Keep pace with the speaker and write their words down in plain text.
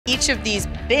Each of these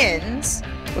bins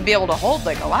would be able to hold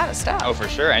like a lot of stuff. Oh, for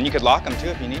sure. And you could lock them too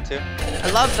if you need to.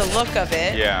 I love the look of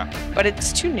it. Yeah. But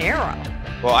it's too narrow.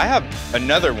 Well, I have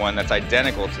another one that's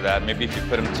identical to that. Maybe if you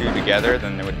put them two together,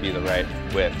 then it would be the right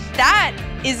width. That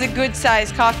is a good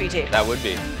size coffee table. That would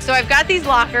be. So I've got these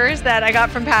lockers that I got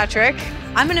from Patrick.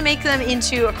 I'm gonna make them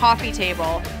into a coffee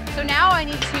table. So now I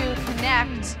need to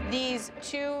connect these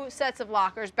two sets of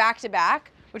lockers back to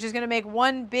back, which is gonna make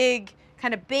one big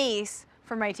kind of base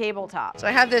for my tabletop. So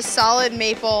I have this solid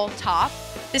maple top.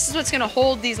 This is what's gonna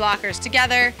hold these lockers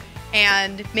together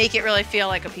and make it really feel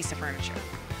like a piece of furniture.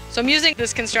 So I'm using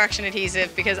this construction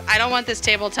adhesive because I don't want this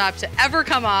tabletop to ever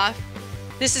come off.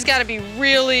 This has gotta be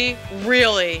really,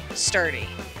 really sturdy.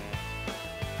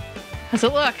 How's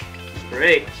it look?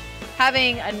 Great.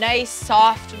 Having a nice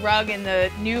soft rug in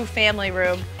the new family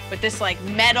room with this like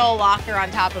metal locker on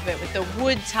top of it with the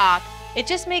wood top, it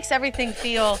just makes everything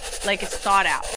feel like it's thought out.